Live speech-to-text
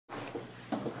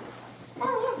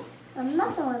I'm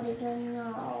not going to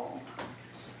know.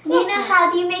 Nina,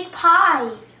 how do you make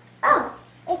pie? Oh,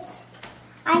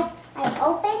 I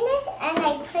open this and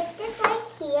I put this right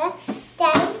here.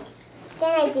 Then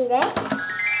I do this.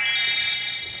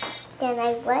 Then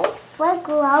I wait for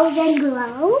glows and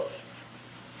glows.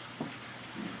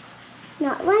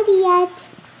 Not ready yet.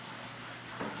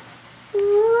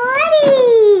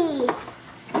 Ready!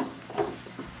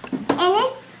 And then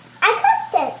I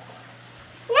cooked it.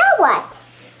 Now what?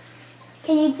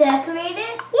 Can you decorate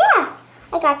it? Yeah.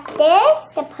 I got this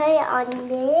to put it on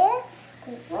there.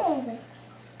 Okay, where is it?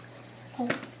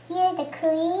 Okay, here's the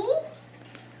cream.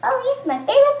 Oh, it's my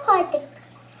favorite part.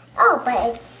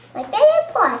 But it's my favorite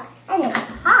part. And it's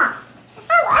hot.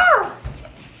 Ow, ow!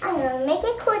 I'm gonna make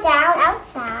it cool down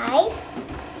outside.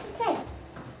 Okay.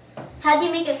 How do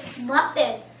you make a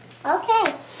muffin?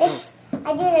 Okay.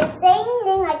 I do the same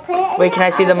thing. I put it in Wait, can I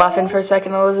see the oven. muffin for a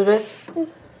second, Elizabeth?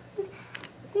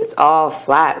 It's all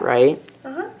flat, right?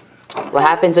 Uh-huh. What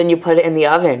happens when you put it in the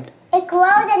oven? It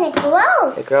glows and it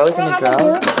glows. It grows and it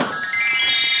grows?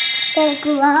 Then it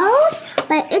glows,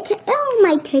 but it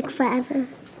might take forever.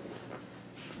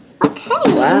 Okay, Wow,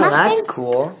 the that's muffin's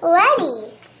cool.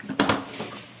 ready.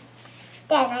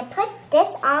 Then I put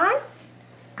this on,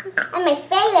 and my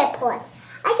favorite part.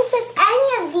 I can put any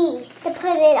of these to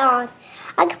put it on.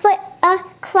 I could put a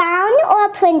crown or a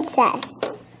princess.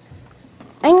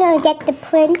 I'm gonna get the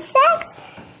princess,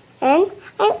 and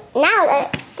now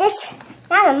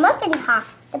the muffin's hot.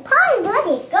 The pie is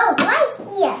ready. It goes right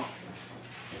here.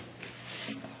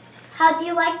 How do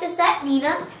you like the set,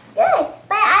 Nina? Good,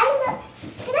 but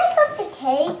can I cook the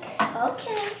cake?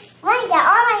 Okay. I want to get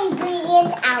all my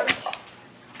ingredients out.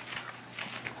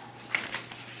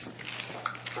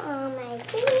 All my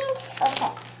ingredients.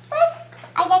 Okay. First,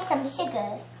 I get some sugar.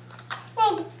 Then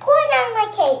I pour it on my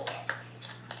cake.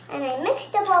 And I mix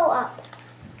the bowl up.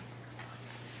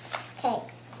 Okay.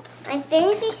 I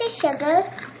finish piece of sugar.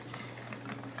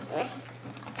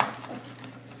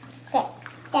 Okay.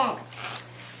 Then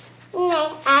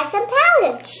I add some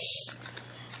powder.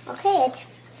 Okay, it's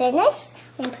finished.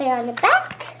 And put it on the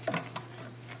back.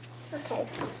 Okay.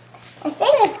 My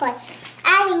favorite part,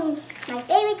 adding my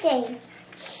favorite thing.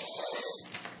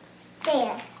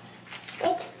 There.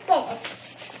 It's finished.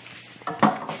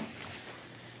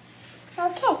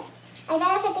 Okay. I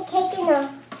gotta put the cake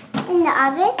in the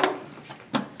oven.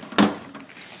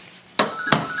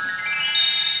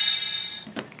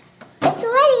 It's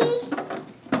ready.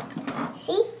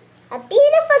 See? A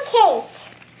beautiful cake.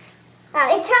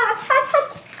 It's hot, hot,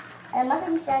 hot. The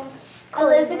muffin's done.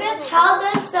 Elizabeth, how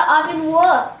does the oven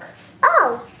work?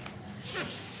 Oh,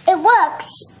 it works.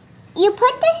 You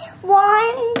put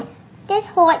this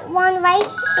hot one right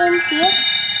in here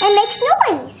and makes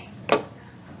noise.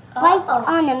 Right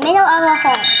on the middle of the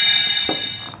hole.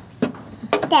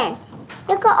 Then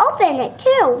you can open it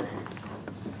too.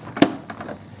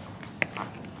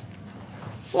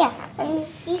 Yeah, and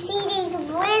you see these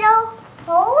little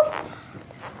holes?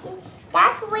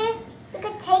 That's where you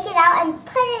can take it out and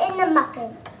put it in the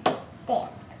muffin. There.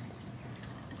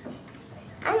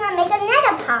 I'm gonna make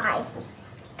another pie.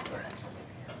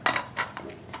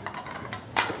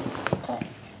 Okay,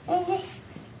 and this.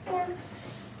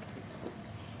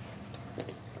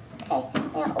 Okay,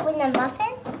 now open the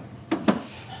muffin.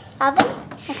 Oven.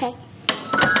 Okay.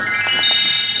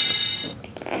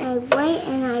 I wait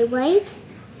and I wait.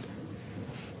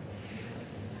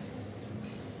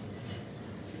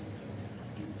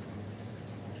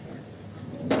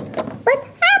 What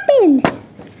happened?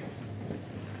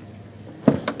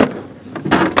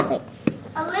 Wait.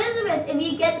 Elizabeth, if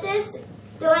you get this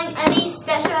during any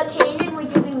special occasion,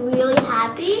 would you be really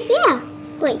happy? Yeah.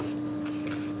 Wait.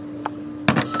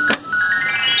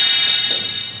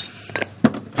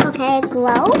 Okay,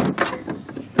 glow.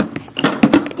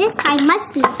 This pie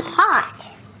must be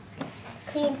hot.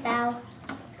 Clean bowl.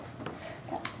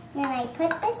 Then I put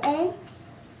this in.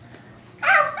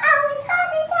 Ow, ow, it's hot,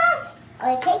 it's hot.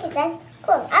 Oh, the cake is done.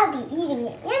 Cool, I'll be eating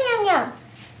it. Yum, yum, yum.